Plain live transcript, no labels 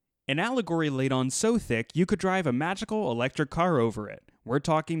an allegory laid on so thick you could drive a magical electric car over it. We're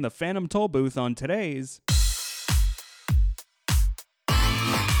talking the Phantom Toll Booth on today's...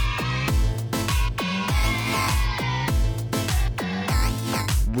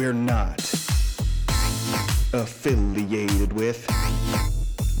 We're not affiliated with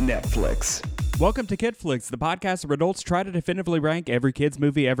Netflix. Welcome to KidFlix, the podcast where adults try to definitively rank every kid's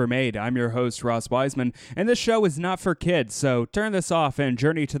movie ever made. I'm your host, Ross Wiseman, and this show is not for kids, so turn this off and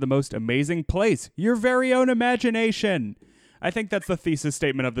journey to the most amazing place, your very own imagination. I think that's the thesis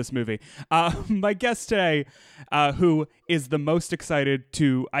statement of this movie. My guest today, who is the most excited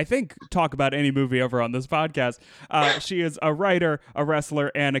to, I think, talk about any movie ever on this podcast, she is a writer, a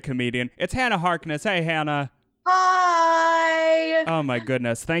wrestler, and a comedian. It's Hannah Harkness. Hey, Hannah. Hi! Oh my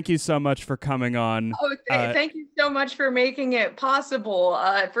goodness. Thank you so much for coming on. Oh, thank you so much for making it possible.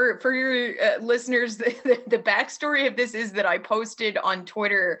 For your listeners, the backstory of this is that I posted on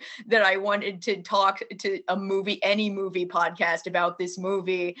Twitter that I wanted to talk to any movie podcast about this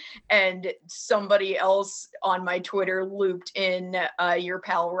movie, and somebody else on my Twitter looped in your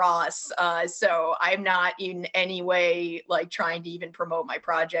pal Ross. So I'm not in any way like trying to even promote my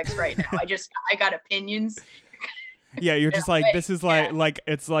projects right now. I got opinions. Yeah, you're just like, this is like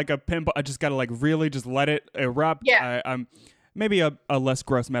it's like a pimple. I just gotta like really just let it erupt. Yeah. I'm maybe a less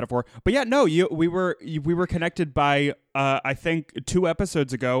gross metaphor, but yeah, no, we were connected by I think 2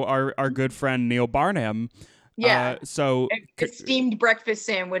 episodes ago. Our good friend Neil Barnham. Yeah. So esteemed breakfast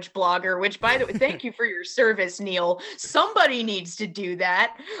sandwich blogger. Which, by the way, thank you for your service, Neil. Somebody needs to do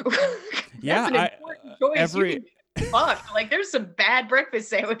that. Yeah, That's an important choice. Fuck, like there's some bad breakfast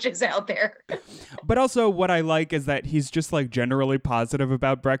sandwiches out there. But also what I like is that he's just like generally positive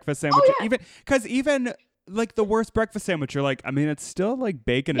about breakfast sandwiches. Oh, yeah. even like the worst breakfast sandwich, you're like, I mean, it's still like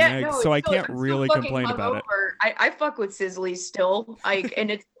bacon and eggs, so I can't really complain about it. I fuck with Sizzlies still, and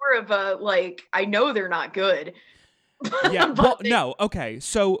it's more of a like, I know they're not good. Yeah, well, no, okay,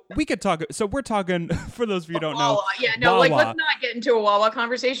 so we could talk, so we're talking, for those of you who don't know, yeah, no, Wawa. like, let's not get into a Wawa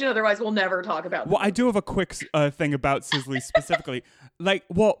conversation, otherwise we'll never talk about Well, I do have a quick thing about Sizzlies specifically.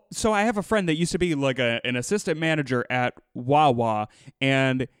 So I have a friend that used to be like an assistant manager at Wawa,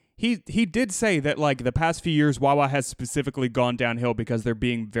 and he did say that like the past few years, Wawa has specifically gone downhill because they're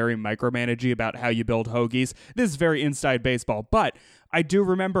being very micromanagey about how you build hoagies. This is very inside baseball, but I do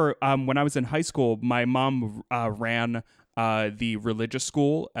remember when I was in high school, my mom ran the religious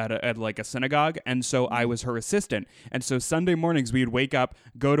school at like a synagogue, and so I was her assistant. And so Sunday mornings we'd wake up,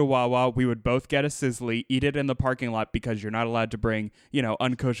 go to Wawa, we would both get a Sizzly, eat it in the parking lot because you're not allowed to bring,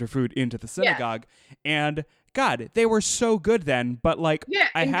 unkosher food into the synagogue. Yeah. And God, they were so good then, but like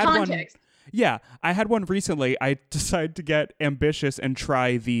I had context. I had one recently. I decided to get ambitious and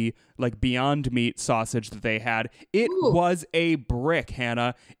try the like Beyond Meat sausage that they had. It was a brick,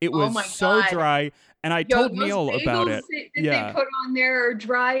 Hannah. It was so dry. And I told Neil about it. They put on there are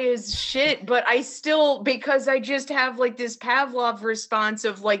dry as shit, but I still, because I just have like this Pavlov response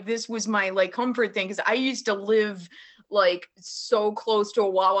of like, this was my like comfort thing. Cause I used to live like so close to a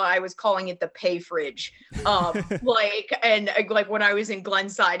Wawa, I was calling it the pay fridge. Like when I was in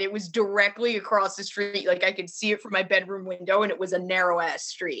Glenside, it was directly across the street. Like I could see it from my bedroom window, and it was a narrow ass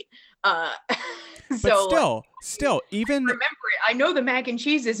street. But still, even I remember it. I know the mac and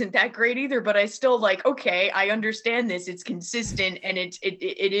cheese isn't that great either, but I still like, okay, I understand this. It's consistent, and it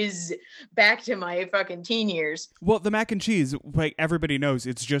is back to my fucking teen years. Well, the mac and cheese, like everybody knows,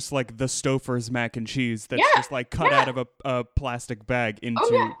 it's just like the Stouffer's mac and cheese that's just like cut out of a plastic bag into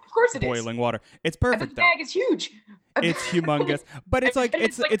of course boiling water. It's perfect. The bag is huge. It's humongous, but it's like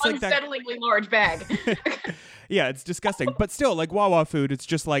it's like unsettlingly large bag. Yeah, it's disgusting. But still, like Wawa food, it's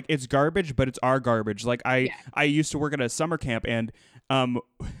just like it's garbage, but it's our garbage. Like I used to work at a summer camp, and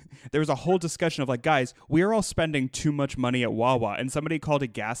there was a whole discussion of like, guys, we are all spending too much money at Wawa, and somebody called it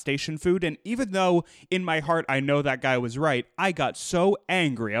gas station food. And even though in my heart I know that guy was right, I got so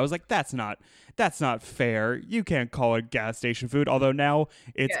angry. I was like, that's not fair. You can't call it gas station food. Although now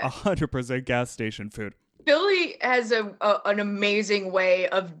it's 100% gas station food. Philly has an amazing way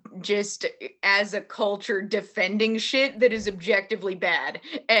of just, as a culture, defending shit that is objectively bad.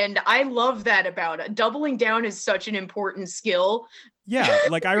 And I love that about it. Doubling down is such an important skill. Yeah,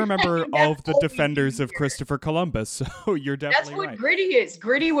 like I remember all of the defenders of Christopher Columbus, so you're definitely right. That's what Gritty is.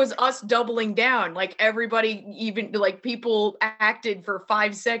 Gritty was us doubling down. Like everybody, even like people acted for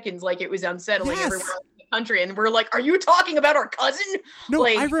 5 seconds like it was unsettling everywhere else in the country. And we're like, are you talking about our cousin? No,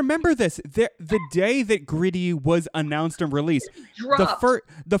 like, I remember this. The day that Gritty was announced and released,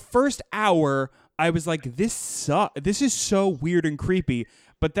 the first hour, I was like, this sucks. This is so weird and creepy.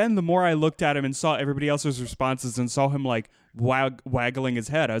 But then the more I looked at him and saw everybody else's responses and saw him like waggling his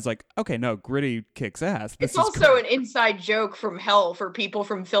head. I was like, okay, no, Gritty kicks ass. It's also an inside joke from hell for people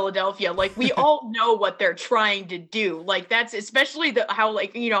from Philadelphia. Like, we all know what they're trying to do. Like, that's especially how,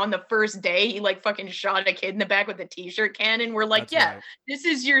 like, you know, on the first day, he like fucking shot a kid in the back with a t-shirt cannon. We're like, That's right. this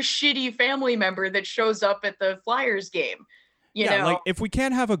is your shitty family member that shows up at the Flyers game. You know, like if we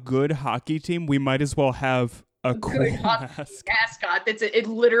can't have a good hockey team, we might as well have a cool mascot. That's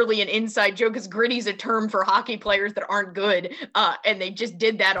literally an inside joke, because Gritty's a term for hockey players that aren't good, and they just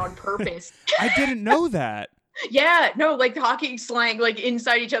did that on purpose. I didn't know that. Yeah, no, like hockey slang, like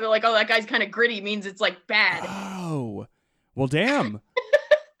inside each other, like, oh, that guy's kind of gritty, means it's like bad. Oh, well, damn.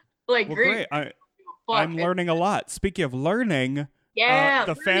 Like, well, great. I'm learning a lot. Speaking of learning,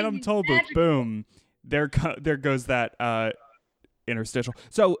 the Phantom Tollbooth, boom, there goes that interstitial.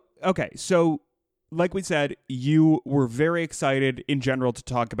 So, okay, so like we said, you were very excited in general to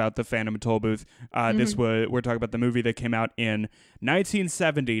talk about the Phantom Tollbooth. We're talking about the movie that came out in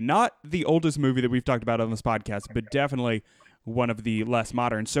 1970. Not the oldest movie that we've talked about on this podcast, but definitely one of the less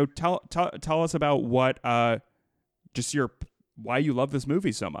modern. So tell us about what why you love this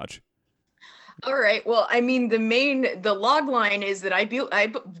movie so much. All right. Well, I mean, the log line is that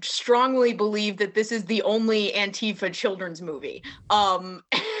I strongly believe that this is the only Antifa children's movie.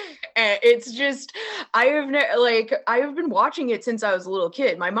 It's just, I have been watching it since I was a little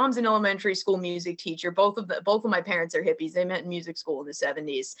kid. My mom's an elementary school music teacher. Both of my parents are hippies. They met in music school in the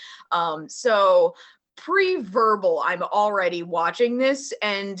 70s. So pre-verbal, I'm already watching this,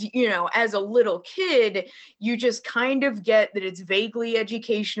 and you know, as a little kid, you just kind of get that it's vaguely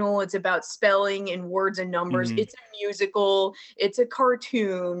educational. It's about spelling and words and numbers. It's a musical, it's a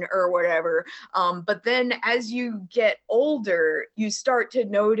cartoon or whatever. But then as you get older, you start to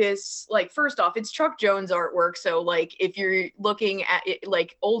notice, like, first off, it's Chuck Jones artwork. So like, if you're looking at it,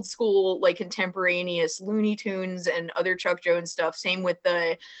 like old school, like contemporaneous Looney Tunes and other Chuck Jones stuff, same with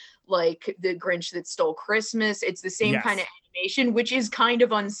the Grinch That Stole Christmas. It's the same kind of animation, which is kind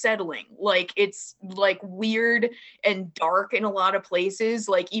of unsettling. Like, it's like weird and dark in a lot of places,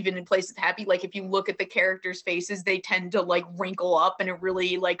 like even in places happy. Like, if you look at the characters' faces, they tend to like wrinkle up in a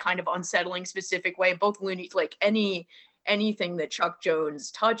really like kind of unsettling specific way. Both Looney, like anything that Chuck Jones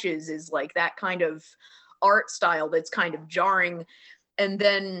touches is like that kind of art style that's kind of jarring. And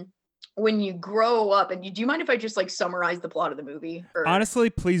then when you grow up, and do you mind if I just like summarize the plot of the movie? Honestly,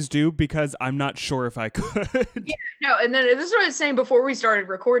 please do, because I'm not sure if I could. Yeah, no, and then this is what I was saying before we started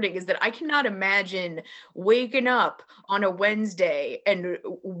recording, is that I cannot imagine waking up on a Wednesday and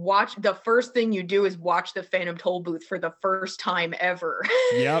the first thing you do is watch the Phantom Tollbooth for the first time ever.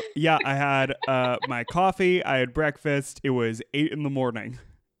 Yep. Yeah, I had my coffee, I had breakfast. It was 8 a.m.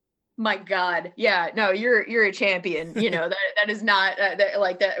 My God. Yeah, no, you're a champion. You know, that is not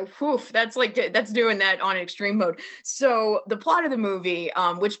like that. Woof, that's doing that on extreme mode. So the plot of the movie,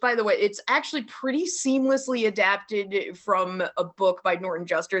 which by the way, it's actually pretty seamlessly adapted from a book by Norton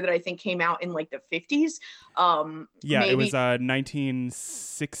Juster that I think came out in like the 50s. It was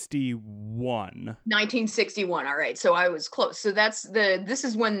 1961. 1961. All right. So I was close. So this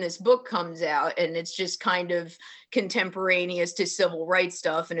is when this book comes out, and it's just kind of contemporaneous to civil rights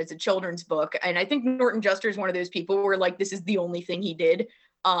stuff, and it's a children's book. And I think Norton Juster is one of those people where like this is the only thing he did.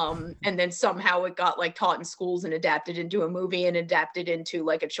 And then somehow it got like taught in schools and adapted into a movie and adapted into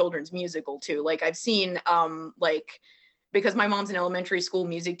like a children's musical too. Like, I've seen because my mom's an elementary school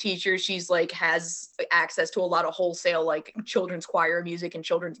music teacher, she's like has access to a lot of wholesale like children's choir music and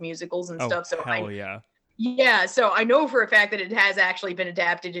children's musicals and stuff. So yeah, so I know for a fact that it has actually been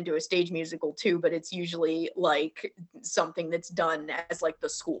adapted into a stage musical too, but it's usually like something that's done as like the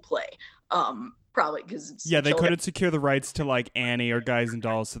school play. Probably because they couldn't secure the rights to like Annie or Guys and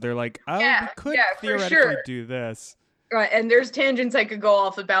Dolls, so they're like, we could theoretically do this. Right, and there's tangents I could go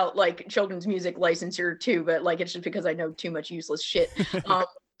off about like children's music licensure too, but like it's just because I know too much useless shit.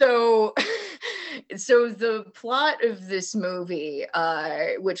 So the plot of this movie,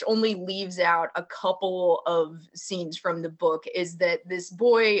 which only leaves out a couple of scenes from the book, is that this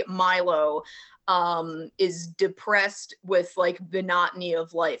boy Milo is depressed with like monotony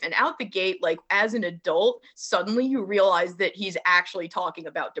of life, and out the gate, like as an adult, suddenly you realize that he's actually talking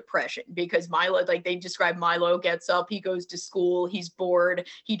about depression, because Milo, like they describe, Milo gets up, he goes to school, he's bored,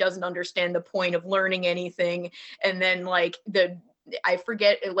 he doesn't understand the point of learning anything, and then like the I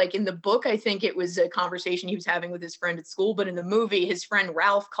forget, like in the book, I think it was a conversation he was having with his friend at school, but in the movie, his friend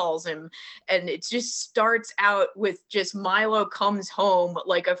Ralph calls him, and it just starts out with just Milo comes home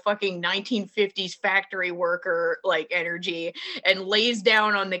like a fucking 1950s factory worker, like energy, and lays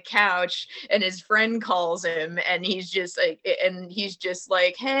down on the couch, and his friend calls him, and he's just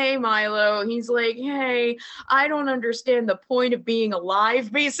like, hey, Milo. He's like, hey, I don't understand the point of being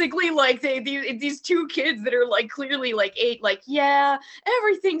alive. Basically, like these two kids that are like clearly like 8, like, yeah,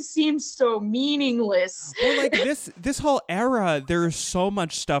 everything seems so meaningless. Well, like this whole era, there's so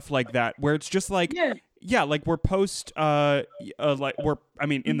much stuff like that where it's just like, yeah, like we're post, in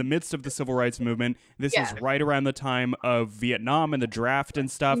the midst of the civil rights movement. This is right around the time of Vietnam and the draft and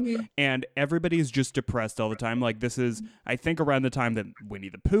stuff, and everybody's just depressed all the time. Like this is, I think, around the time that Winnie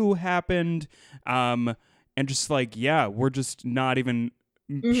the Pooh happened, and just like, yeah, we're just not even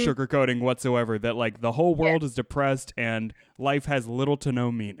sugarcoating whatsoever that like the whole world is depressed and life has little to no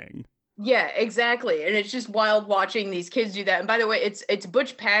meaning. Yeah, exactly. And it's just wild watching these kids do that. And by the way, it's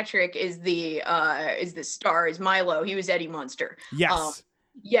Butch Patrick is the star, is Milo. He was Eddie Munster. Yes.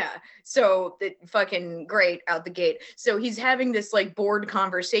 Yeah. So fucking great out the gate. So he's having this like bored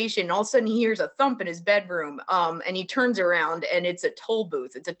conversation. All of a sudden he hears a thump in his bedroom. And he turns around and it's a toll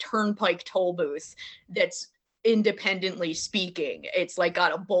booth. It's a turnpike toll booth that's independently speaking. It's like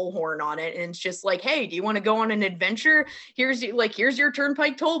got a bullhorn on it, and it's just like, hey, do you want to go on an adventure? Here's your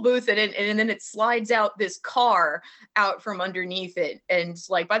turnpike toll booth, and then it slides out this car out from underneath it, and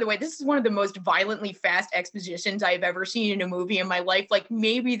it's like, by the way, this is one of the most violently fast expositions I've ever seen in a movie in my life. Like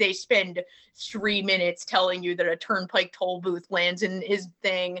maybe they spend 3 minutes telling you that a turnpike toll booth lands in his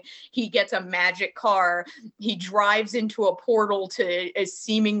thing. He gets a magic car. He drives into a portal to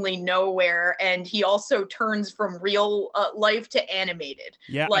seemingly nowhere, and he also turns from real life to animated.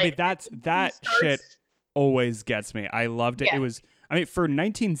 Yeah, like, that shit always gets me. I loved it. Yeah. It was, for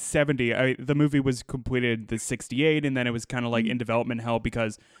 1970, the movie was completed the 68, and then it was kind of like in development hell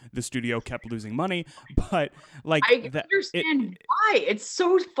because the studio kept losing money. But like, I understand why. It's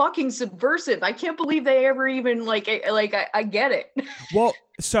so fucking subversive. I can't believe they ever even I get it. Well,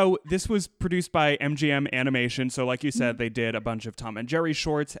 so this was produced by MGM Animation. So like you said, they did a bunch of Tom and Jerry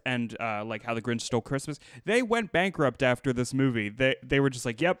shorts and like How the Grinch Stole Christmas. They went bankrupt after this movie. They were just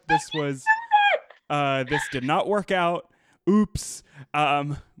like, yep, this did not work out. Oops.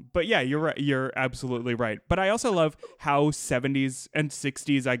 But yeah, you're right. You're absolutely right. But I also love how 70s and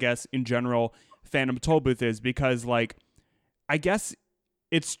 60s, I guess, in general, Phantom Tollbooth is, because like, I guess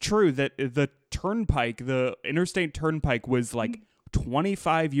it's true that the interstate turnpike was like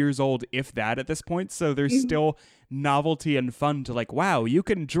 25 years old, if that, at this point. So there's still novelty and fun to like, wow, you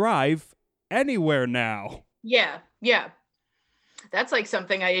can drive anywhere now. Yeah. That's like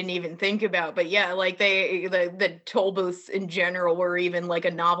something I didn't even think about, but yeah, like the toll booths in general were even like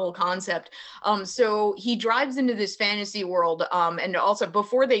a novel concept. So he drives into this fantasy world, and also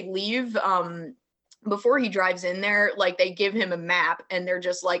before they leave, before he drives in there, like they give him a map and they're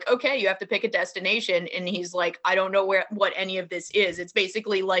just like, okay, you have to pick a destination. And he's like, I don't know what any of this is. It's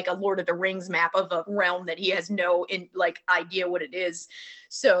basically like a Lord of the Rings map of a realm that he has no idea what it is.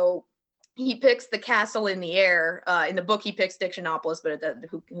 So he picks the castle in the air. In the book, he picks Dictionopolis, but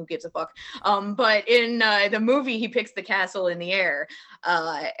who gives a fuck? But in the movie, he picks the castle in the air.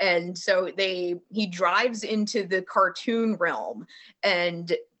 And so he drives into the cartoon realm,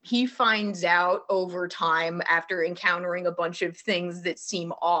 and he finds out over time, after encountering a bunch of things that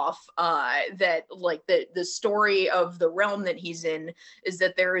seem off, that like the story of the realm that he's in is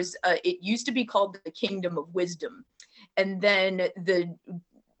that there is it used to be called the Kingdom of Wisdom. And then the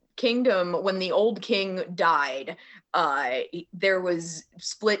kingdom, when the old king died, there was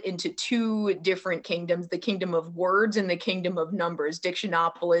split into 2 different kingdoms, the Kingdom of Words and the Kingdom of Numbers,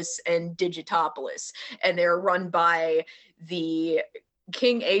 Dictionopolis and Digitopolis. And they're run by the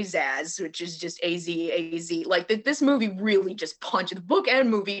King Azaz, which is just AZ. Like this movie really just the book and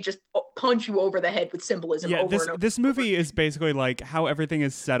movie just punch you over the head with symbolism. Yeah, this movie is basically like how everything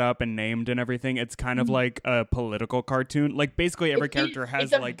is set up and named and everything. It's kind of like a political cartoon. Like basically every character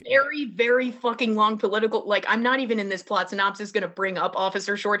has like very, very fucking long political. Like I'm not even in this plot synopsis going to bring up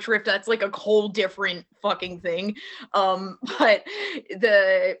Officer Short Shrift. That's like a whole different fucking thing. But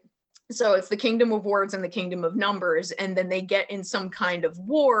so it's the Kingdom of Words and the Kingdom of Numbers, and then they get in some kind of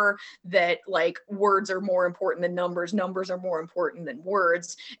war that like words are more important than numbers are more important than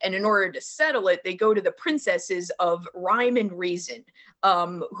words. And in order to settle it, they go to the princesses of Rhyme and Reason,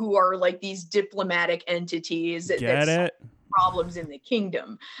 who are like these diplomatic entities that solve problems in the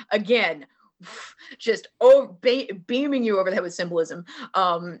kingdom. Again, just beaming you over the head with symbolism.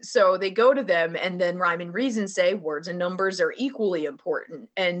 So they go to them, and then Rhyme and Reason say words and numbers are equally important,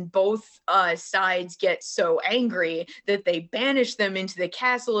 and both sides get so angry that they banish them into the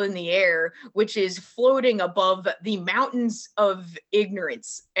castle in the air, which is floating above the mountains of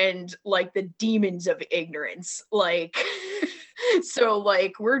ignorance and like the demons of ignorance, like. So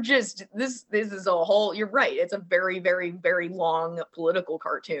like we're just this is a whole, you're right, it's a very very very long political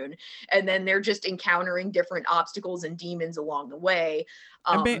cartoon, and then they're just encountering different obstacles and demons along the way.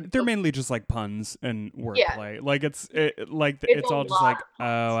 They're mainly just like puns and wordplay. Yeah. Like it's all just like,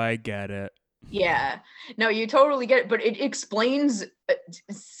 oh, I get it. Yeah, no, you totally get it, but it explains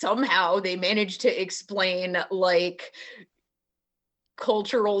somehow they managed to explain like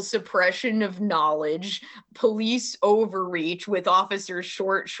cultural suppression of knowledge, police overreach with officer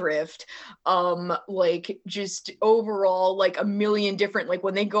short shrift, like just overall like a million different, like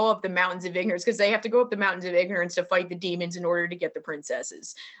when they go up the mountains of ignorance, because they have to go up the mountains of ignorance to fight the demons in order to get the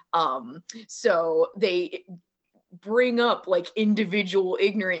princesses. So they bring up like individual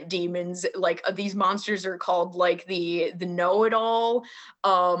ignorant demons, like these monsters are called like the know-it-all,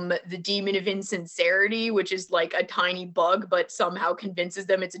 the demon of insincerity, which is like a tiny bug but somehow convinces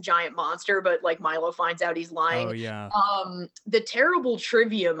them it's a giant monster, but like Milo finds out he's lying. Oh yeah. The terrible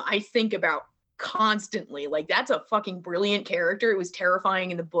trivium I think about constantly, like that's a fucking brilliant character. It was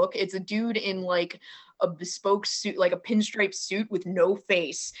terrifying in the book. It's a dude in like a bespoke suit, like a pinstripe suit with no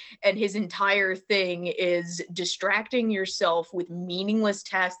face, and his entire thing is distracting yourself with meaningless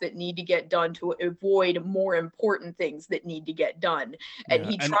tasks that need to get done to avoid more important things that need to get done. And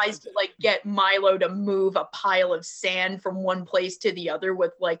he tries to like get Milo to move a pile of sand from one place to the other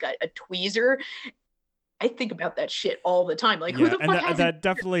with like a tweezer. I think about that shit all the time. Like, who the fuck has that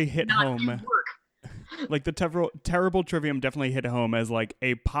definitely hit home. Like the terrible trivium definitely hit home as like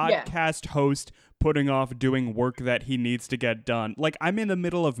a podcast host putting off doing work that he needs to get done. Like I'm in the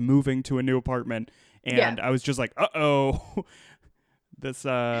middle of moving to a new apartment, and I was just like, uh-oh, this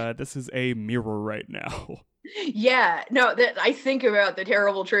is a mirror right now. Yeah, no, that I think about the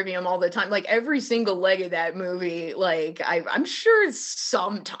terrible trivium all the time. Like every single leg of that movie, like I'm sure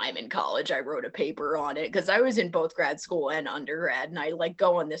sometime in college I wrote a paper on it, because I was in both grad school and undergrad, and I like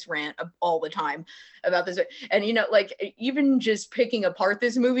go on this rant all the time about this. And you know, like even just picking apart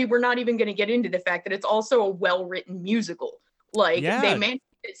this movie, we're not even going to get into the fact that it's also a well-written musical. Like they managed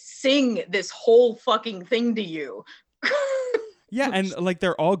to sing this whole fucking thing to you. Yeah, and like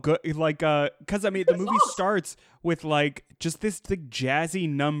they're all good, like because I mean the movie starts with like just this like jazzy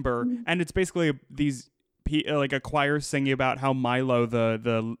number, and it's basically these like a choir singing about how Milo,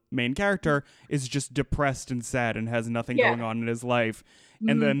 the main character, is just depressed and sad and has nothing going on in his life.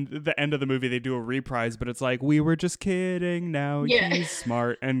 And then at the end of the movie they do a reprise, but it's like, we were just kidding, now he's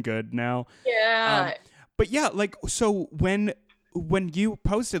smart and good now. But yeah, like so when you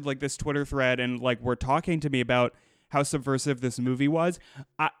posted like this Twitter thread and like were talking to me about how subversive this movie was,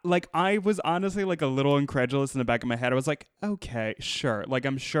 I was honestly like a little incredulous in the back of my head. I was like, okay, sure. Like,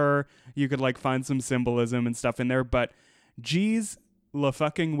 I'm sure you could like find some symbolism and stuff in there, but geez, la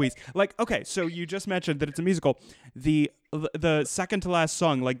fucking wheeze. Like, okay, so you just mentioned that it's a musical. The second to last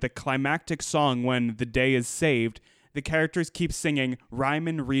song, like the climactic song when the day is saved, the characters keep singing Rhyme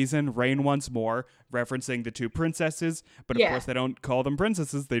and Reason, Reign Once More, referencing the two princesses. But of course, they don't call them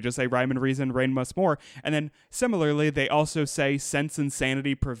princesses. They just say Rhyme and Reason, Reign Once More. And then similarly, they also say Sense and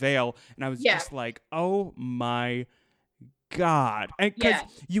Sanity Prevail. And I was just like, oh my God. And because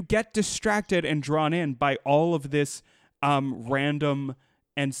you get distracted and drawn in by all of this random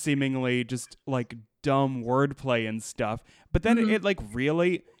and seemingly just like dumb wordplay and stuff. But then it like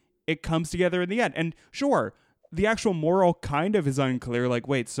really, it comes together in the end. And sure, the actual moral kind of is unclear. Like,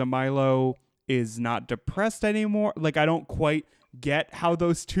 wait, so Milo is not depressed anymore? Like, I don't quite get how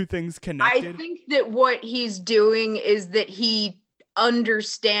those two things connected. I think that what he's doing is that he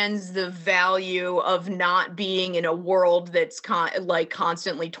understands the value of not being in a world that's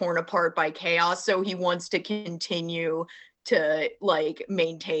constantly torn apart by chaos. So he wants to continue to like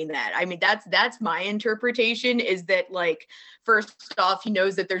maintain that. I mean, that's my interpretation, is that like, first off, he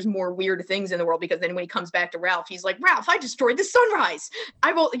knows that there's more weird things in the world, because then when he comes back to Ralph, he's like, Ralph, I destroyed the sunrise.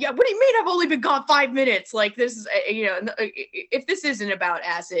 What do you mean I've only been gone 5 minutes? Like, this is, if this isn't about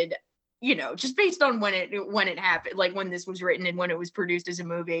acid, just based on when it happened, like when this was written and when it was produced as a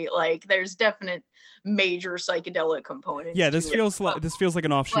movie, like there's definite major psychedelic components. Yeah, this to it. feels like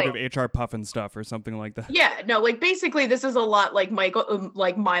an offshoot of like- HR Puffin stuff or something like that. Yeah, no, like basically this is a lot like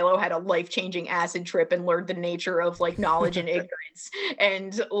Milo had a life-changing acid trip and learned the nature of like knowledge and ignorance,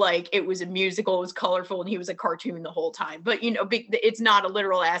 and like it was a musical, it was colorful, and he was a cartoon the whole time. But it's not a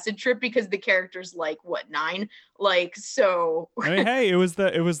literal acid trip because the character's like what, 9? Like, so I mean, hey, it was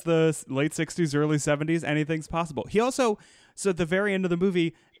the late 60s, early 70s. Anything's possible. He also, so at the very end of the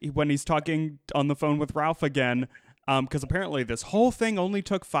movie, when he's talking on the phone with Ralph again, because apparently this whole thing only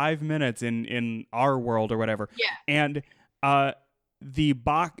took 5 minutes in our world or whatever. Yeah. And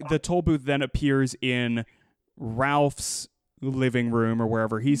the toll booth then appears in Ralph's living room or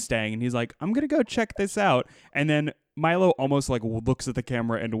wherever he's staying, and he's like, I'm gonna go check this out. And then Milo almost like looks at the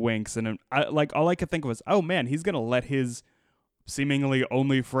camera and winks, and all I could think was, oh man, he's gonna let his seemingly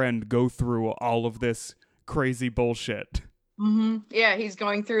only friend go through all of this crazy bullshit. Mm-hmm. Yeah, he's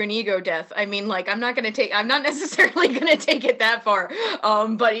going through an ego death. I mean, like, I'm not necessarily gonna take it that far,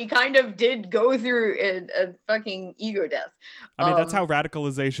 but he kind of did go through a fucking ego death. I mean, that's how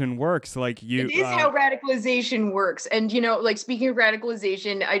radicalization works. Like, it is how radicalization works. And like, speaking of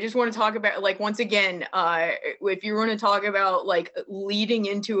radicalization, I just want to talk about, like, once again, if you want to talk about like leading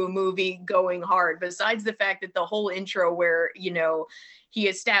into a movie going hard, besides the fact that the whole intro where he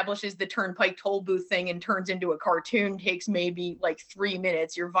establishes the turnpike toll booth thing and turns into a cartoon takes maybe like 3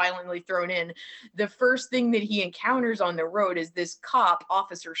 minutes. You're violently thrown in. The first thing that he encounters on the road is this cop,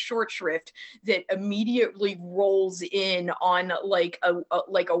 Officer Short Shrift, that immediately rolls in on like a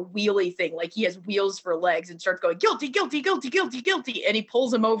wheelie thing. Like he has wheels for legs and starts going, guilty, guilty, guilty, guilty, guilty. And he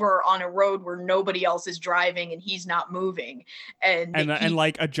pulls him over on a road where nobody else is driving and he's not moving. And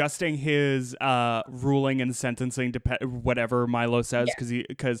like adjusting his ruling and sentencing to whatever Milo says. Yeah.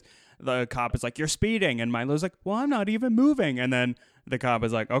 Because the cop is like, you're speeding, and Milo's like, well, I'm not even moving, and then the cop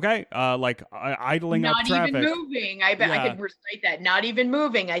is like, okay, idling up traffic. Not even moving. I bet I could recite that. Not even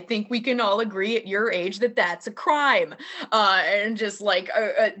moving. I think we can all agree at your age that that's a crime. And just like,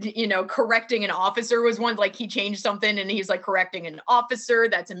 correcting an officer was one. Like he changed something, and he's like correcting an officer.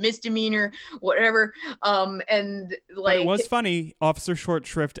 That's a misdemeanor, whatever. And like, but it was funny. Officer Short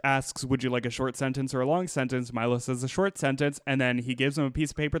Shrift asks, "Would you like a short sentence or a long sentence?" Milo says a short sentence, and then he gives him a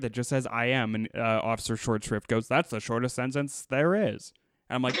piece of paper that just says "I am," and Officer Short Shrift goes, "That's the shortest sentence there is."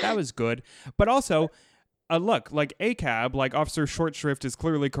 And I'm like, that was good. But also, look, like ACAB, like Officer Short Shrift is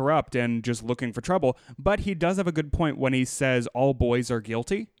clearly corrupt and just looking for trouble. But he does have a good point when he says all boys are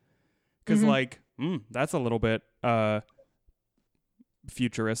guilty. Because, that's a little bit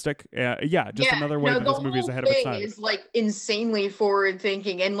futuristic. Another way that this movie is ahead of its time. Is like insanely forward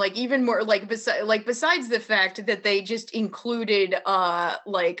thinking, and like even more like besides the fact that they just included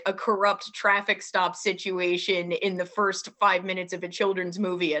like a corrupt traffic stop situation in the first 5 minutes of a children's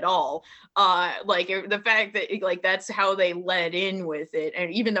movie at all, like the fact that like that's how they led in with it.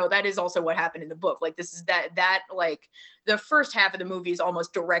 And even though that is also what happened in the book, like this is that like the first half of the movie is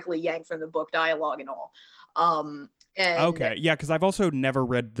almost directly yanked from the book, dialogue and all. Okay, yeah, because I've also never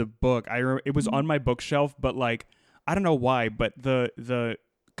read the book. It was on my bookshelf, but like I don't know why, but the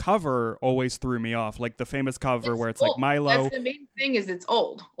cover always threw me off. Like the famous cover where it's old. Like Milo. That's the main thing, is it's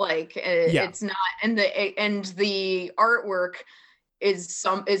old. Like it's not, and the artwork is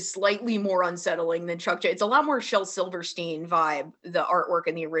slightly more unsettling than Chuck Jones. It's a lot more Shel Silverstein vibe, the artwork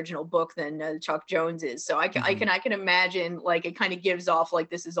in the original book, than Chuck Jones is. So I can imagine like it kind of gives off like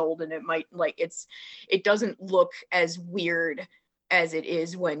this is old, and it might like it doesn't look as weird as it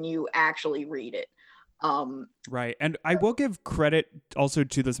is when you actually read it. Right. And I will give credit also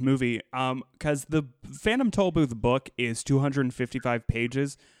to this movie because the Phantom Tollbooth book is 255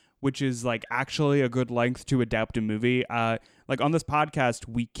 pages, which is like actually a good length to adapt a movie. Like on this podcast,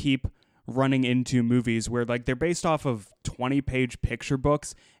 we keep running into movies where like they're based off of 20-page picture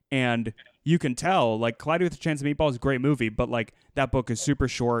books, and you can tell like Cloudy with a Chance of Meatballs is a great movie, but like that book is super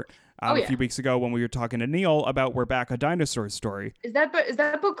short. A few weeks ago when we were talking to Neil about We're Back, a Dinosaur Story. Is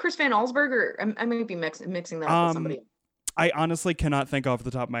that book Chris Van Allsburg, or I might be mixing that up with somebody? I honestly cannot think off the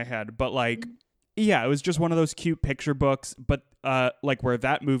top of my head, but like, yeah, it was just one of those cute picture books, but like where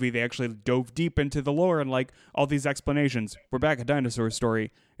that movie, they actually dove deep into the lore and like all these explanations. We're Back, a Dinosaur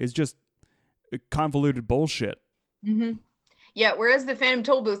Story is just convoluted bullshit. Mm-hmm. Yeah, whereas the Phantom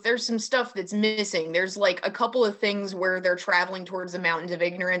Tollbooth, there's some stuff that's missing. There's like a couple of things where they're traveling towards the mountains of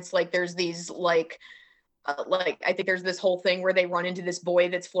ignorance. Like there's these like I think there's this whole thing where they run into this boy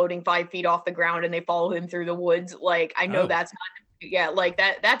that's floating 5 feet off the ground and they follow him through the woods. Like I know that's not Yeah, like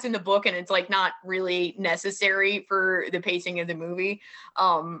that's in the book, and it's like not really necessary for the pacing of the movie.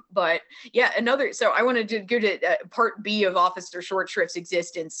 But yeah, so I wanted to go to part B of Officer Short Shrift's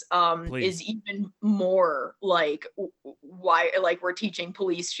existence. Please. Is even more like why like we're teaching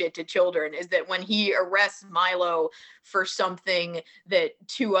police shit to children, is that when he arrests Milo for something that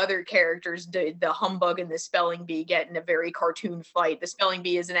two other characters did, the humbug and the spelling bee, get in a very cartoon fight. The spelling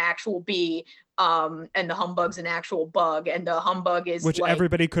bee is an actual bee, and the humbug's an actual bug, and the humbug is which like,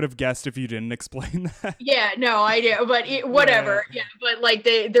 everybody could have guessed if you didn't explain that. yeah, no idea, but whatever. Yeah, but like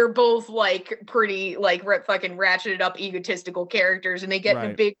they're both like pretty like fucking ratcheted up egotistical characters, and they get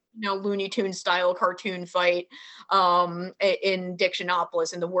in a big, Looney Tunes style cartoon fight in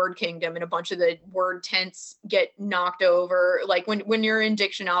Dictionopolis in the Word Kingdom, and a bunch of the word tents get knocked over. Like when you're in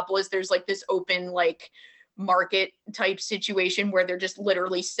Dictionopolis, there's like this open like market type situation where they're just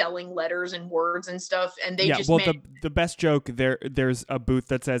literally selling letters and words and stuff, and they just the best joke there's a booth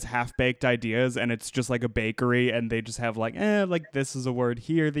that says half-baked ideas, and it's just like a bakery, and they just have like this is a word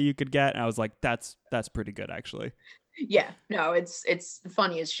here that you could get, and I was like, that's pretty good actually. Yeah, no, it's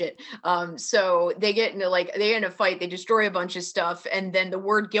funny as shit. So they get into a fight, they destroy a bunch of stuff, and then the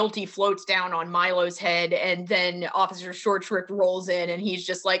word guilty floats down on Milo's head, and then Officer Short Shrift rolls in, and he's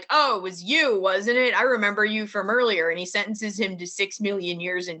just like, oh, it was you, wasn't it? I remember you from earlier. And he sentences him to 6 million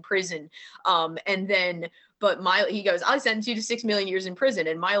years in prison. But Milo, he goes, I sentence you to 6 million years in prison.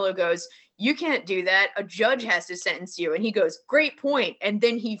 And Milo goes, you can't do that. A judge has to sentence you. And he goes, great point. And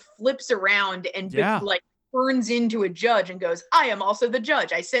then he flips around and turns into a judge and goes, I am also the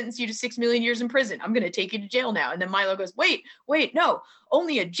judge. I sentence you to 6 million years in prison. I'm going to take you to jail now. And then Milo goes, wait, no,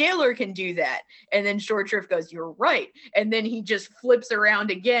 only a jailer can do that. And then Short Shrift goes, you're right. And then he just flips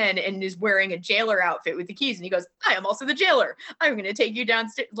around again and is wearing a jailer outfit with the keys. And he goes, I am also the jailer. I'm going to take you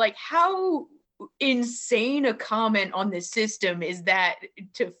downstairs. Like, how insane a comment on the system is that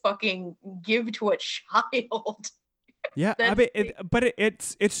to fucking give to a child? Yeah, I mean,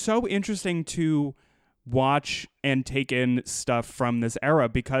 it's so interesting to watch and take in stuff from this era,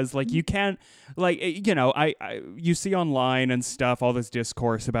 because like you can't you see online and stuff all this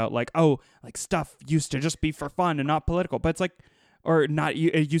discourse about like, oh, like stuff used to just be for fun and not political, but it's like, or not,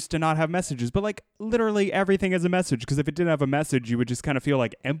 it used to not have messages, but like literally everything is a message, because if it didn't have a message you would just kind of feel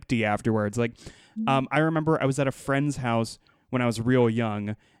like empty afterwards. Like I remember I was at a friend's house when I was real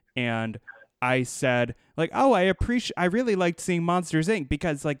young, and I said, like, oh, I really liked seeing Monsters, Inc.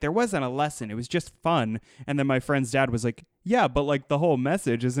 because, like, there wasn't a lesson. It was just fun. And then my friend's dad was like, yeah, but, like, the whole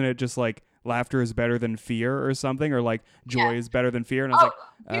message, isn't it just, like, laughter is better than fear or something? Or, like, joy is better than fear? And I was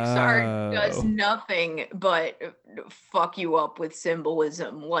like, Pixar does nothing but fuck you up with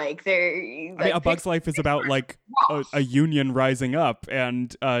symbolism. Like, A Bug's Life is about, like, a union rising up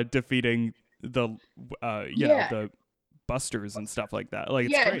and defeating the, the busters and stuff like that. Like,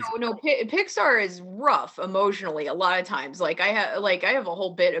 it's crazy. Pixar is rough emotionally a lot of times. Like I have a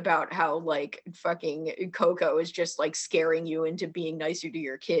whole bit about how like fucking Coco is just like scaring you into being nicer to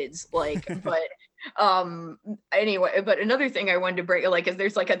your kids. Like, but anyway, but another thing I wanted to break, like, is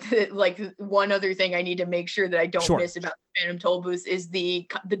there's like one other thing I need to make sure that I don't miss about Phantom Tollbooth is the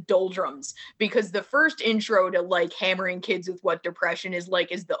doldrums, because the first intro to like hammering kids with what depression is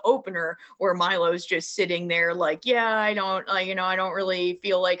like is the opener, where Milo's just sitting there like, yeah, I don't really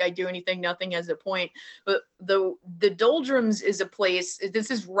feel like I do anything, nothing has a point. But the doldrums is a place,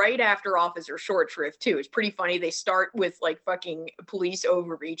 this is right after Officer Short Shrift too. It's pretty funny. They start with like fucking police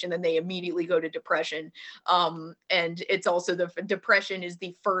overreach, and then they immediately go to depression. And it's also the depression is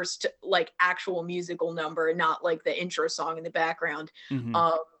the first like actual musical number, not like the intro song in the background.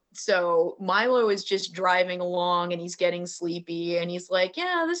 So Milo is just driving along, and he's getting sleepy, and he's like,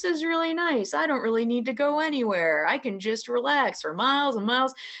 yeah, this is really nice. I don't really need to go anywhere. I can just relax for miles and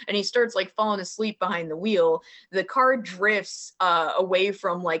miles. And he starts like falling asleep behind the wheel. The car drifts away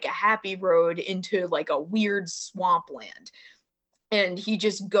from like a happy road into like a weird swampland. And he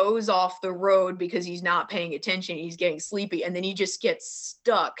just goes off the road because he's not paying attention. He's getting sleepy. And then he just gets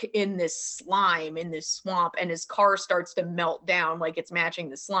stuck in this slime, in this swamp. And his car starts to melt down like it's matching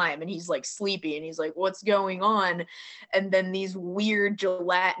the slime. And he's like sleepy. And he's like, what's going on? And then these weird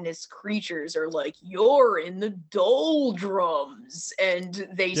gelatinous creatures are like, you're in the doldrums. And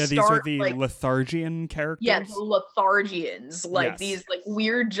they start, these are the like, Lethargian characters? Yeah, the Lethargians. Like these like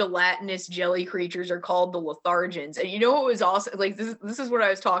weird gelatinous jelly creatures are called the Lethargians. And you know what was awesome? Like, this is what I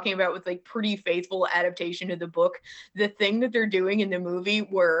was talking about with like pretty faithful adaptation of the book. The thing that they're doing in the movie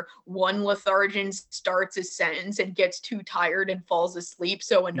where one Lethargian starts a sentence and gets too tired and falls asleep,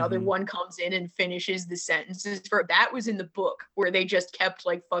 so another one comes in and finishes the sentences for that was in the book where they just kept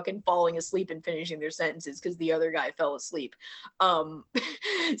like fucking falling asleep and finishing their sentences because the other guy fell asleep.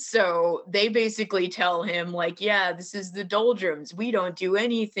 So they basically tell him like, yeah, this is the doldrums. We don't do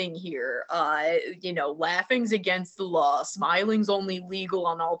anything here. Laughing's against the law. Smiling's only legal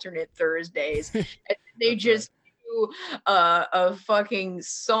on alternate Thursdays. And they just do a fucking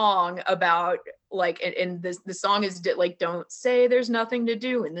song about like, and the song is like, don't say there's nothing to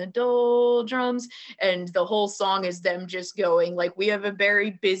do in the doldrums. And the whole song is them just going like, we have a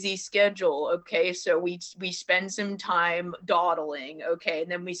very busy schedule. Okay. So we spend some time dawdling. Okay.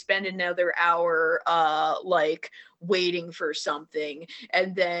 And then we spend another hour, waiting for something,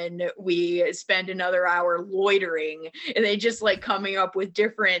 and then we spend another hour loitering, and they just like coming up with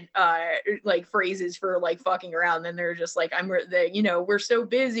different like phrases for like fucking around. And then they're just like, we're so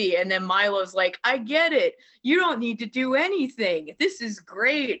busy, and then Milo's like, I get it, you don't need to do anything, this is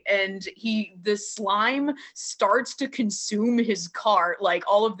great. And the slime starts to consume his car, like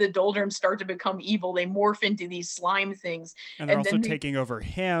all of the doldrums start to become evil, they morph into these slime things, and they're also taking over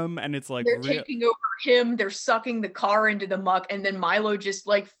him, and it's like they're taking over him, they're sucking the car into the muck, and then Milo just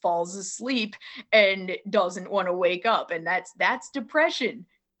like falls asleep and doesn't want to wake up, and that's depression.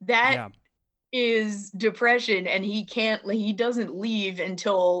 That is depression, and he doesn't leave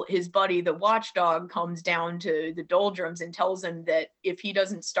until his buddy the watchdog comes down to the doldrums and tells him that if he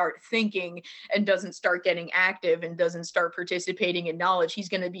doesn't start thinking and doesn't start getting active and doesn't start participating in knowledge, he's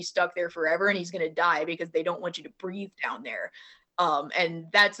going to be stuck there forever, and he's going to die because they don't want you to breathe down there. And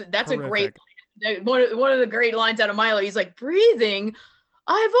that's horrific. A great one of the great lines out of Milo. He's like, breathing,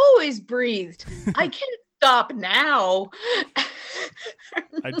 I've always breathed, I can't stop now.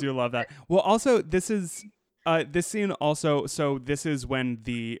 I do love that. Well, also this is this scene also, so this is when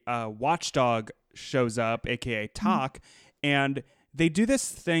the watchdog shows up, aka Talk, and they do this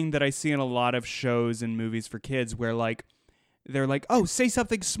thing that I see in a lot of shows and movies for kids where like they're like, oh, say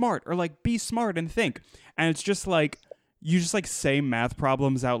something smart, or like be smart and think, and it's just like you just like say math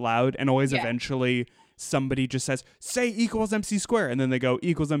problems out loud, and always eventually somebody just says, say equals MC square, and then they go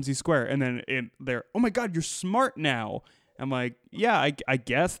equals MC square, and then they're, oh my god, you're smart now. I'm like, yeah, I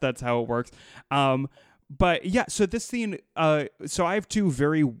guess that's how it works. But yeah, so this scene, so I have two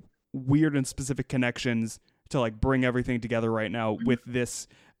very weird and specific connections to like bring everything together right now with this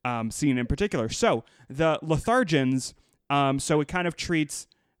scene in particular. So the Lethargians, so it kind of treats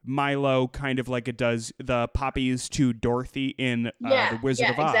Milo kind of like it does the Poppies to Dorothy in The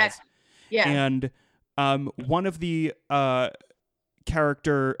Wizard of Oz. Exactly. Yeah. And one of the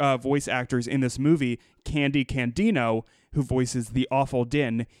character voice actors in this movie, Candy Candino, who voices the Awful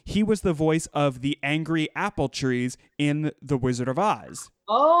Din, he was the voice of the angry apple trees in The Wizard of Oz.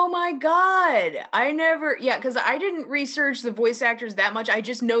 Oh my god. Because I didn't research the voice actors that much. I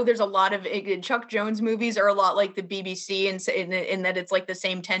just know there's a lot of Chuck Jones movies are a lot like the BBC in that it's like the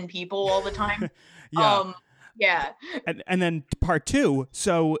same 10 people all the time. Yeah. And then part two,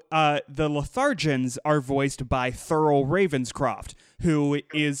 so the Lethargians are voiced by Thurl Ravenscroft, who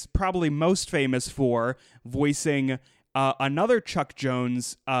is probably most famous for voicing another Chuck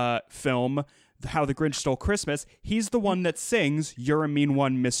Jones film, How the Grinch Stole Christmas. He's the one that sings "You're a Mean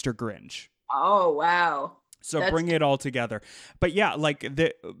One, Mr. Grinch." Oh, wow. So bring it all together. But yeah, like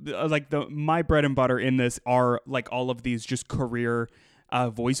my bread and butter in this are like all of these just career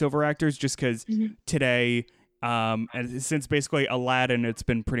voiceover actors, just because today, and since basically Aladdin, it's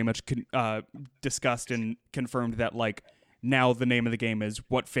been pretty much discussed and confirmed that like now the name of the game is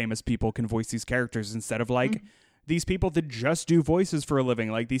what famous people can voice these characters instead of like these people that just do voices for a living,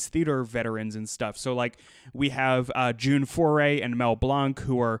 like these theater veterans and stuff. So like we have June Foray and Mel Blanc,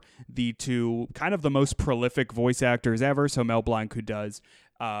 who are the two kind of the most prolific voice actors ever. So Mel Blanc,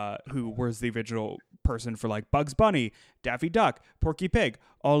 who was the original person for like Bugs Bunny, Daffy Duck, Porky Pig,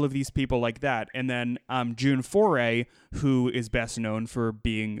 all of these people like that. And then June Foray, who is best known for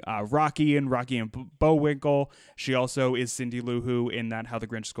being Rocky and Bullwinkle. She also is Cindy Lou Who in that How the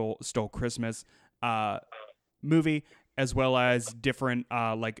Grinch Stole Christmas movie, as well as different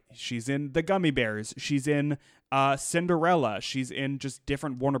like she's in the Gummy Bears, she's in Cinderella, she's in just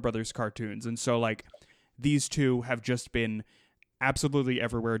different Warner Brothers cartoons. And so like these two have just been absolutely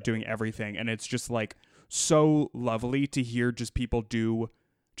everywhere doing everything, and it's just like so lovely to hear just people do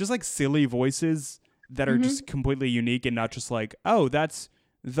just like silly voices that are just completely unique and not just like, oh, that's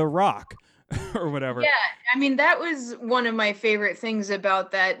The Rock, or whatever. Yeah, I mean that was one of my favorite things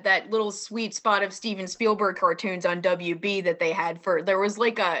about that little sweet spot of Steven Spielberg cartoons on WB that they had for there was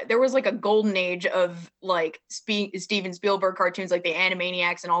like a golden age of like Steven Spielberg cartoons like the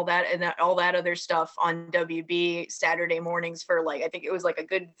Animaniacs and all that other stuff on WB Saturday mornings for like I think it was like a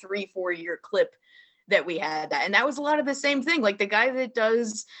good 3-4 year clip that we had that, and that was a lot of the same thing. Like the guy that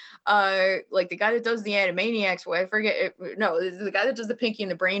does the Animaniacs I forget no the guy that does the Pinky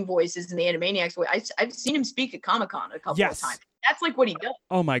and the Brain voices in the Animaniacs I've seen him speak at Comic-Con a couple of times. That's like what he does.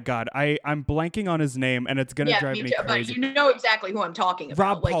 Oh my god, I'm blanking on his name and it's gonna drive me crazy. But you know exactly who I'm talking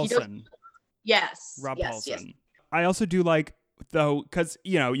about. Rob Paulsen. Rob Paulsen. Yes. I also do like though, because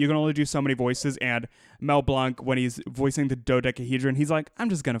you can only do so many voices, and Mel Blanc, when he's voicing the dodecahedron, he's like, I'm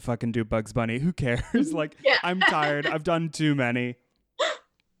just gonna fucking do Bugs Bunny, who cares? Like, I'm tired, I've done too many.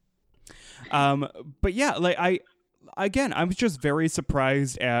 But yeah, like I was just very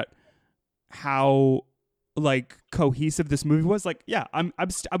surprised at how like cohesive this movie was. Like, yeah, I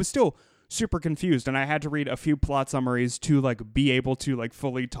was still super confused, and I had to read a few plot summaries to like be able to like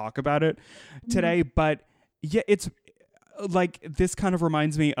fully talk about it today. But yeah, it's like this kind of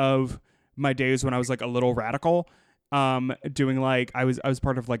reminds me of my days when I was like a little radical, doing like I was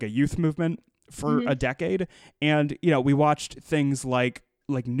part of like a youth movement for a decade, and we watched things like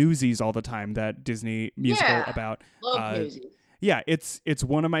Newsies all the time, that Disney musical about love Newsies. Yeah, it's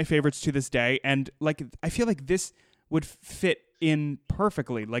one of my favorites to this day, and like I feel like this would fit in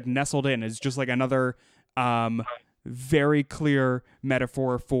perfectly, like nestled in as just like another very clear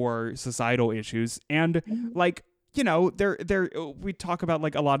metaphor for societal issues. And like we talk about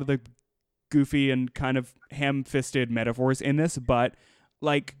like a lot of the goofy and kind of ham-fisted metaphors in this, but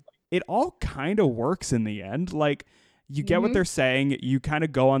like it all kind of works in the end. Like you get what they're saying, you kind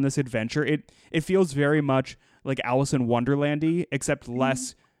of go on this adventure. It feels very much like Alice in Wonderland-y, except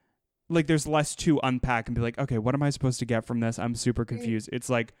less like there's less to unpack and be like, okay, what am I supposed to get from this? I'm super confused. It's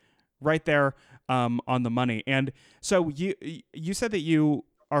like right there on the money. And so you said that you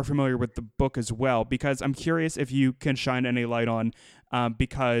are familiar with the book as well, because I'm curious if you can shine any light on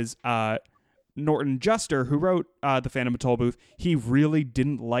because Norton Juster, who wrote The Phantom of Tollbooth, he really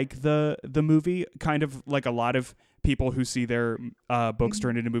didn't like the movie, kind of like a lot of people who see their books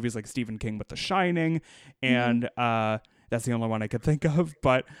turned into movies, like Stephen King with The Shining, and that's the only one I could think of.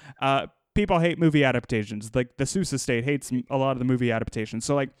 But people hate movie adaptations. Like the Seuss estate hates a lot of the movie adaptations.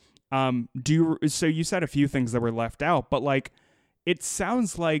 So like, so you said a few things that were left out, but like, it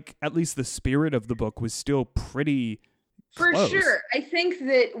sounds like at least the spirit of the book was still pretty close. For sure. I think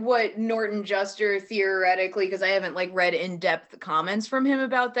that what Norton Juster theoretically, because I haven't like read in-depth comments from him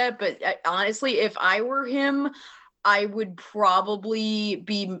about that, but honestly, if I were him, I would probably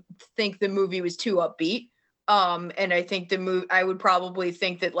think the movie was too upbeat. And I think I would probably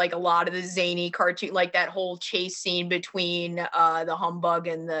think that like a lot of the zany cartoon, like that whole chase scene between the humbug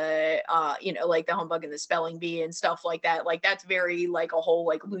and the like the humbug and the spelling bee and stuff like that, like that's very like a whole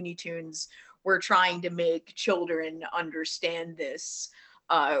like Looney Tunes, we're trying to make children understand this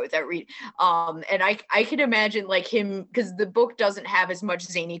that read and I could imagine like him, because the book doesn't have as much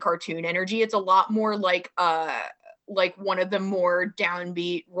zany cartoon energy. It's a lot more like one of the more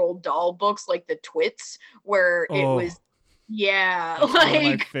downbeat Roald Dahl books, like the Twits, where it was like one of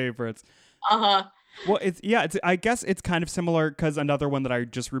my favorites. Well, I guess it's kind of similar, because another one that I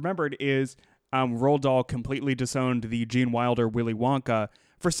just remembered is Roald Dahl completely disowned the Gene Wilder Willy Wonka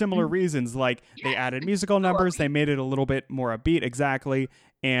for similar reasons. Like they added musical numbers, they made it a little bit more upbeat, exactly.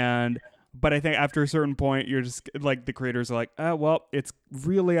 But I think after a certain point, you're just like, the creators are like, well, it's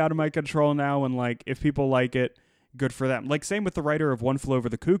really out of my control now, and like if people like it, good for them. Like same with the writer of One Flew Over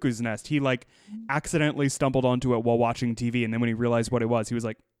the Cuckoo's Nest. He like accidentally stumbled onto it while watching TV, and then when he realized what it was, he was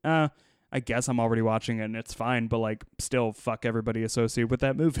like, I guess I'm already watching it and it's fine, but like still fuck everybody associated with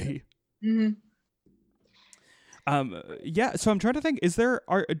that movie. Yeah, so I'm trying to think, do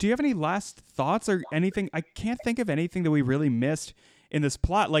you have any last thoughts or anything? I can't think of anything that we really missed in this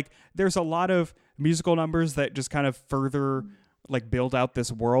plot. Like there's a lot of musical numbers that just kind of further like build out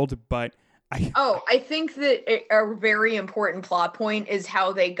this world, but I think that a very important plot point is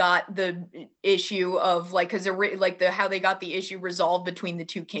how they got the issue of like, how they got the issue resolved between the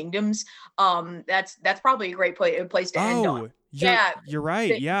two kingdoms. That's probably a great place to end on. You're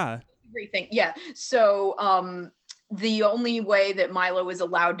right. Yeah. Great thing. Yeah. So, the only way that Milo is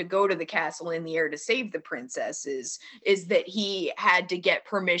allowed to go to the castle in the air to save the princess is that he had to get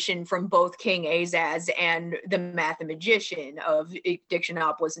permission from both King Azaz and the mathematician of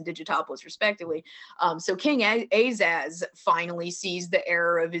Dictionopolis and Digitopolis, respectively. So King Azaz finally sees the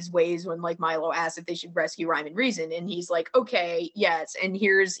error of his ways when like Milo asks if they should rescue Rhyme and Reason, and he's like, okay, yes, and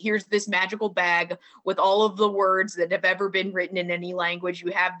here's this magical bag with all of the words that have ever been written in any language.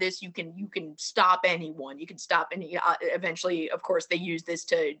 You have this, you can stop anyone, you can stop any. Eventually, of course, they use this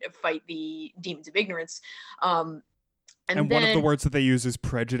to fight the demons of ignorance. And then, one of the words that they use is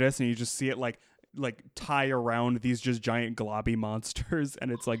prejudice, and you just see it like tie around these just giant globby monsters,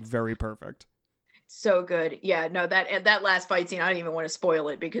 and it's like very perfect. So good. Yeah, no, that last fight scene, I don't even want to spoil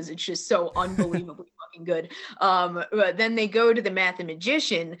it because it's just so unbelievably fucking good. But then they go to the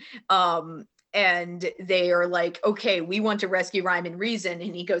mathematician, and they are like, okay, we want to rescue Rhyme and Reason.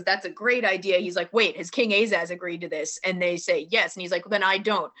 And he goes, that's a great idea. He's like, wait, has King Azaz agreed to this? And they say, yes. And he's like, well, then I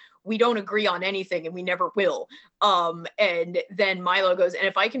don't. We don't agree on anything and we never will. And then Milo goes, and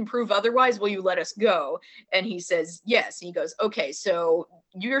if I can prove otherwise, will you let us go? And he says, yes. And he goes, okay, so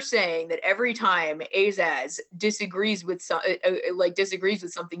you're saying that every time Azaz disagrees with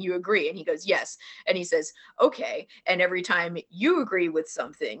something, you agree. And he goes, yes. And he says, okay. And every time you agree with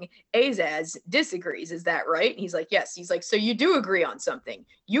something, Azaz disagrees. Is that right? And he's like, yes. He's like, so you do agree on something.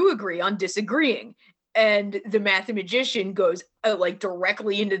 You agree on disagreeing. And the mathematician goes like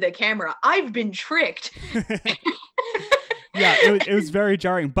directly into the camera. I've been tricked. Yeah, it was very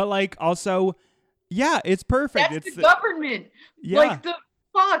jarring, but like also, yeah, it's perfect. That's it's the government. Yeah. Like the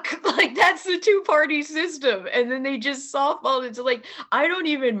fuck, like that's the two-party system, and then they just softballed it to like. I don't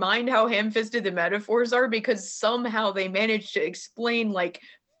even mind how ham-fisted the metaphors are because somehow they managed to explain like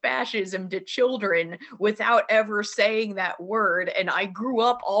fascism to children without ever saying that word, and I grew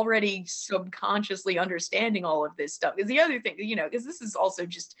up already subconsciously understanding all of this stuff. Because the other thing, because this is also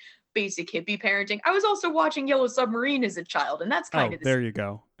just basic hippie parenting. I was also watching Yellow Submarine as a child, and that's kind of there you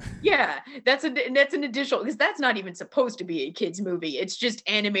go. Yeah, that's an additional, because that's not even supposed to be a kid's movie. It's just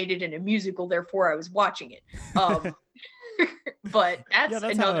animated in a musical, therefore I was watching it. But that's that's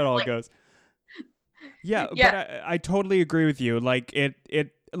another, how it all goes. Yeah, but I totally agree with you. Like it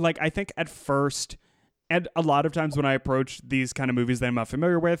like I think at first, and a lot of times when I approach these kind of movies that I'm not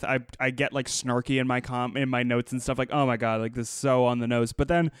familiar with, I get like snarky in my notes and stuff, like, oh my god, like this is so on the nose. But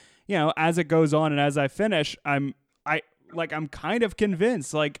then, as it goes on and as I finish, I'm kind of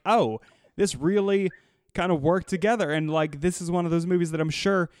convinced, like, oh, this really kind of worked together, and like this is one of those movies that I'm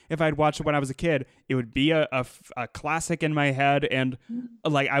sure if I'd watched it when I was a kid, it would be a classic in my head, and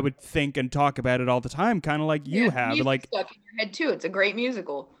like I would think and talk about it all the time, kind of like you have. Like stuck in your head too. It's a great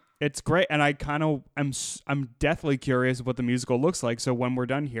musical. It's great, and I kind of I'm deathly curious what the musical looks like. So when we're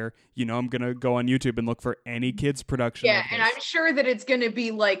done here, I'm gonna go on YouTube and look for any kids production. Yeah, and I'm sure that it's gonna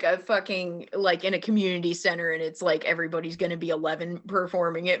be like a fucking like in a community center, and it's like everybody's gonna be 11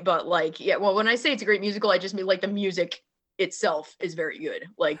 performing it. But like, yeah, well, when I say it's a great musical, I just mean like the music itself is very good.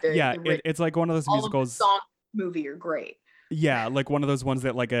 Like it's like one of those musicals. Of the song movie are great. Yeah, like one of those ones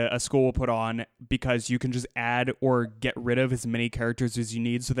that like a school will put on because you can just add or get rid of as many characters as you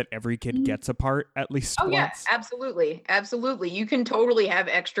need so that every kid gets a part at least once. Yeah, absolutely. Absolutely. You can totally have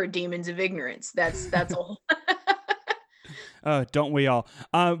extra demons of ignorance. That's all. Don't we all?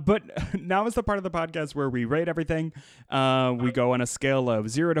 But now is the part of the podcast where we rate everything. We go on a scale of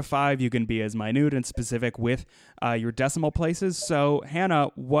 0 to 5. You can be as minute and specific with your decimal places. So,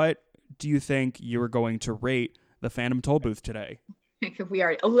 Hannah, what do you think you are going to rate the Phantom Tollbooth today? We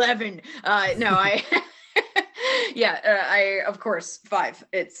are 11. I of course 5.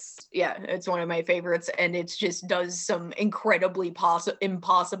 It's one of my favorites, and it's just does some incredibly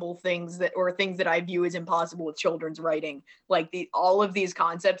impossible things that I view as impossible with children's writing. Like all of these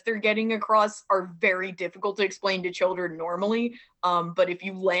concepts they're getting across are very difficult to explain to children normally. But if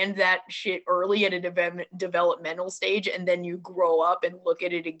you land that shit early at a developmental stage, and then you grow up and look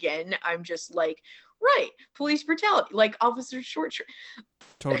at it again, I'm just like, right, police brutality, like Officer Short.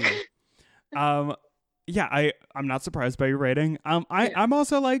 Totally. I'm not surprised by your rating. I'm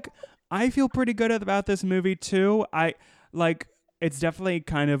also like, I feel pretty good about this movie too. It's definitely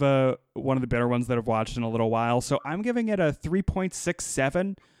kind of one of the better ones that I've watched in a little while. So I'm giving it a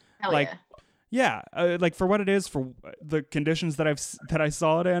 3.67. Hell yeah. Yeah, like for what it is, for the conditions that I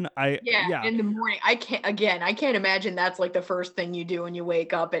saw it in, in the morning. I can't imagine that's like the first thing you do when you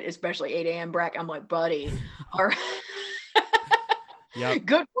wake up at especially 8 a.m. Brack. I'm like, buddy, all right. Yeah,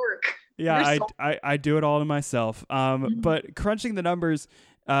 good work. Yeah, I do it all to myself. But crunching the numbers,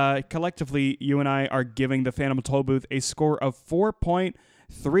 collectively, you and I are giving the Phantom Tollbooth a score of 4.75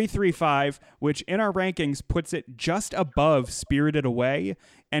 335, which in our rankings puts it just above Spirited Away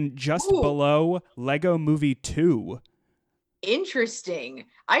and just below Lego Movie 2. Interesting.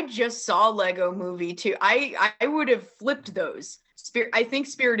 I just saw Lego Movie 2. I would have flipped those. I think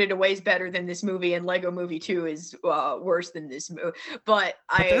Spirited Away is better than this movie, and Lego Movie 2 is worse than this movie. But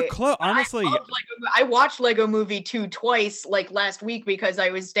they're close. Honestly, I watched Lego Movie 2 twice, like last week, because I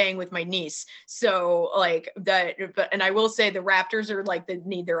was staying with my niece. So like that, and I will say the Raptors are like they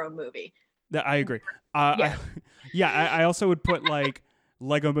need their own movie. I agree. I also would put like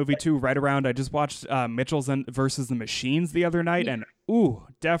Lego Movie 2 right around. I just watched Mitchell's versus the Machines the other night, and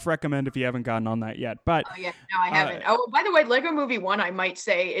def recommend if you haven't gotten on that yet. But no, I haven't. By the way, Lego Movie 1, I might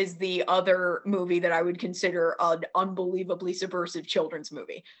say, is the other movie that I would consider an unbelievably subversive children's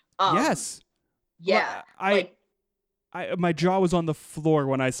movie. Yes. Yeah. My jaw was on the floor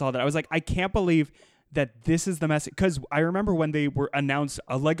when I saw that. I was like, I can't believe that this is the message. Because I remember when they were announced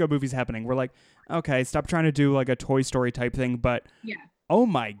a Lego movie's happening, we're like, okay, stop trying to do like a Toy Story type thing. But oh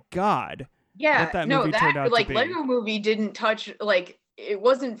my God. Yeah, what that movie turned out like to be. Lego Movie didn't touch, like, it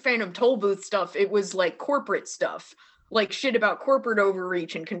wasn't Phantom Tollbooth stuff. It was like corporate stuff, like shit about corporate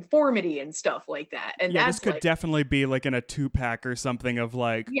overreach and conformity and stuff like that. And this could definitely be like in a 2-pack or something of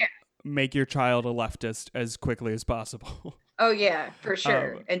like, make your child a leftist as quickly as possible. Oh yeah, for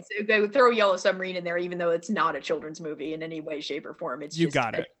sure. And so they would throw Yellow Submarine in there, even though it's not a children's movie in any way, shape, or form. It's just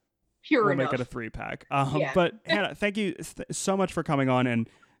got it. We'll make it a 3-pack. But Hannah, thank you so much for coming on and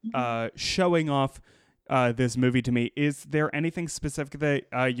showing off this movie to me. Is there anything specific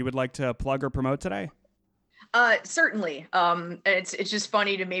that you would like to plug or promote today? Certainly. It's just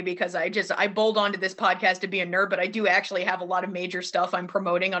funny to me because I bowled onto this podcast to be a nerd, but I do actually have a lot of major stuff I'm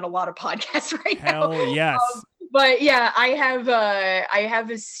promoting on a lot of podcasts right now. Hell yes. But yeah, I have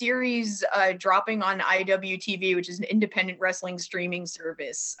a series dropping on IWTV, which is an independent wrestling streaming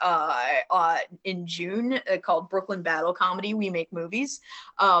service, in June called Brooklyn Battle Comedy. We Make Movies.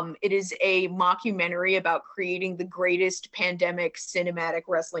 It is a mockumentary about creating the greatest pandemic cinematic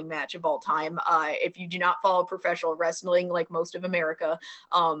wrestling match of all time. If you do not follow professional wrestling, like most of America,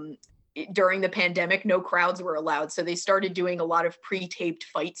 during the pandemic, no crowds were allowed. So they started doing a lot of pre-taped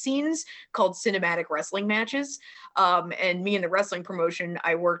fight scenes called cinematic wrestling matches. And me and the wrestling promotion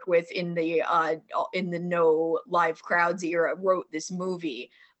I worked with in the no live crowds era wrote this movie,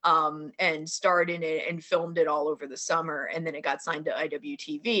 and starred in it and filmed it all over the summer. And then it got signed to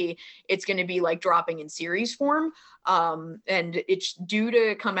IWTV. It's going to be like dropping in series form. And it's due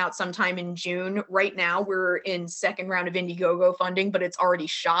to come out sometime in June. Right now we're in second round of Indiegogo funding, but it's already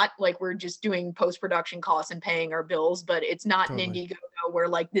shot. Like we're just doing post-production costs and paying our bills, but it's not an Indiegogo where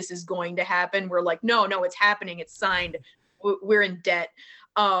like, this is going to happen. We're like, no, it's happening. It's signed. We're in debt.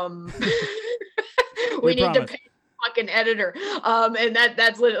 We need to pay fucking editor. And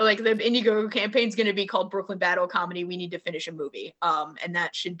that's like the Indiegogo campaign's going to be called Brooklyn Battle Comedy. We need to finish a movie. And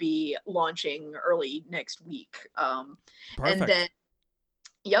that should be launching early next week. Perfect. And then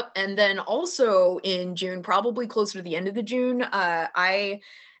and then also in June, probably closer to the end of the June,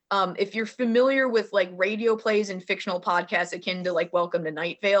 if you're familiar with like radio plays and fictional podcasts akin to like Welcome to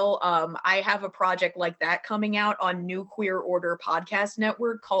Night Vale, I have a project like that coming out on New Queer Order podcast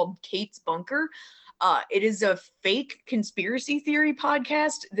network called Kate's Bunker. It is a fake conspiracy theory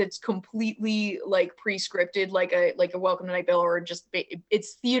podcast that's completely like pre-scripted, like a Welcome to Night Vale, or just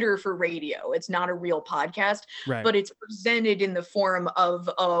it's theater for radio. It's not a real podcast, right. But it's presented in the form of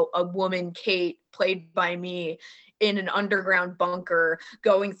a woman, Kate, played by me, in an underground bunker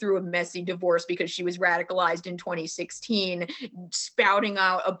going through a messy divorce because she was radicalized in 2016, spouting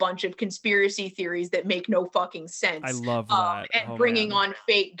out a bunch of conspiracy theories that make no fucking sense. I love that. And bringing on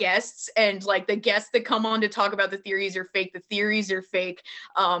fake guests, and like the guests that come on to talk about the theories are fake. The theories are fake.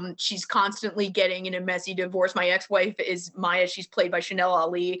 She's constantly getting in a messy divorce. My ex-wife is Maya. She's played by Chanel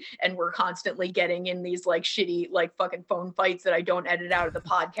Ali. And we're constantly getting in these like shitty, like fucking phone fights that I don't edit out of the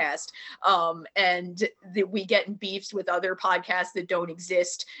podcast. And we get in beefs with other podcasts that don't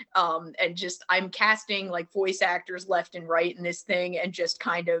exist, and just I'm casting like voice actors left and right in this thing and just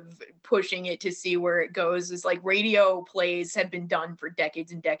kind of pushing it to see where it goes. Is like radio plays have been done for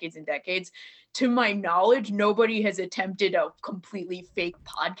decades and decades and decades. To my knowledge, nobody has attempted a completely fake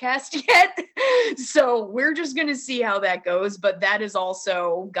podcast yet. So we're just going to see how that goes. But that is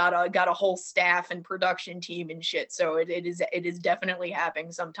also got a whole staff and production team and shit. So it is definitely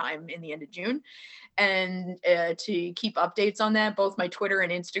happening sometime in the end of June. And to keep updates on that, both my Twitter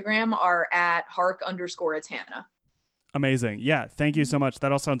and Instagram are at @hark_it's Hannah. Amazing. Yeah. Thank you so much.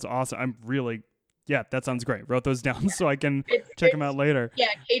 That all sounds awesome. I'm really, Yeah, that sounds great. Wrote those down so I can It's- check them out later. Yeah,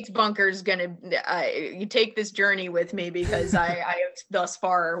 Kate's Bunker's gonna you take this journey with me because I have thus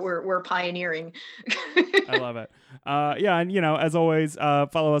far we're pioneering. I love it. Yeah, and as always,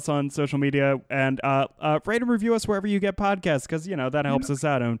 follow us on social media and rate and review us wherever you get podcasts because that helps us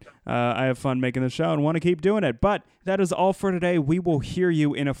out. And I have fun making the show and want to keep doing it. But that is all for today. We will hear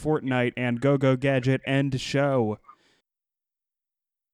you in a fortnight and Go Gadget end show.